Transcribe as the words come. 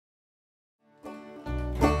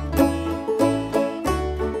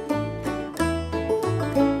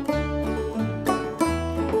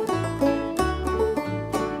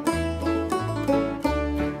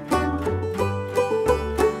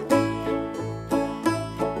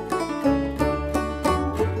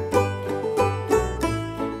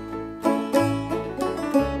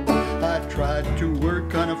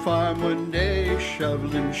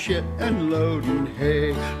shoveling shit and loading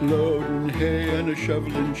hay and a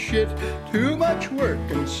shoveling shit. Too much work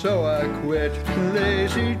and so I quit.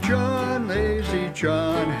 Lazy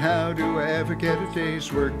John, how do I ever get a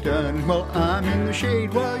day's work done? Well, I'm in the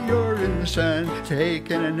shade while you're in the sun,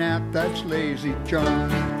 taking a nap, that's lazy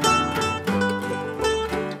John.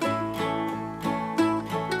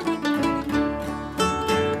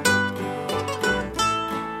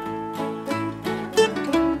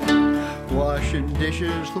 Washing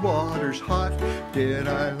dishes, the water's hot. Did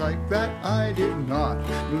I like that? I did not.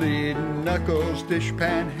 Bleeding knuckles,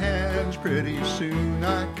 dishpan hands. Pretty soon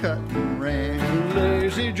I cut and ran.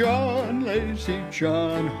 Lazy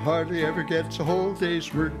John, hardly ever gets a whole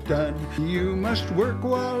day's work done. You must work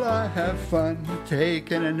while I have fun.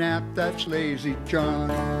 Taking a nap, that's lazy John.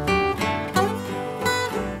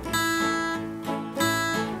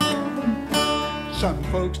 Some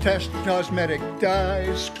folks test cosmetic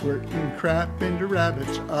dyes, squirting crap into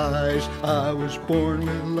rabbits' eyes. I was born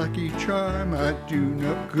with a lucky charm. I do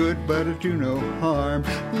no good, but I do no harm.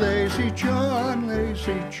 Lazy John,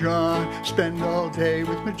 spend all day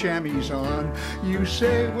with my jammies on. You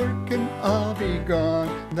say work and I'll be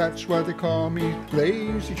gone. That's why they call me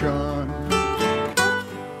Lazy John.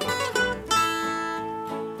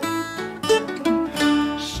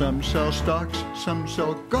 Some sell stocks, some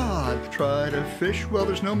sell God. Try to fish, well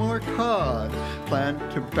there's no more cod. Plant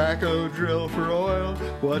tobacco, drill for oil.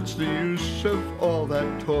 What's the use of all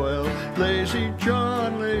that toil? Lazy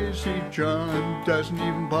John doesn't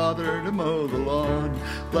even bother to mow the lawn.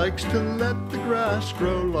 Likes to let the grass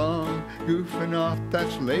grow long. Goofing off,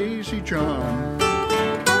 that's Lazy John.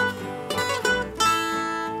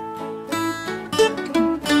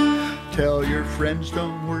 Tell your friends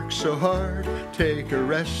don't work so hard. Take a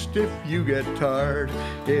rest if you get tired.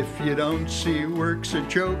 If you don't see work's a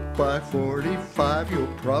joke, by 45 you'll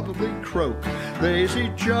probably croak.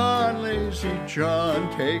 Lazy John,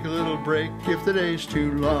 take a little break if the day's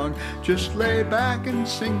too long. Just lay back and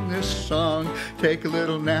sing this song. Take a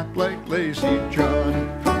little nap like Lazy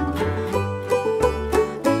John.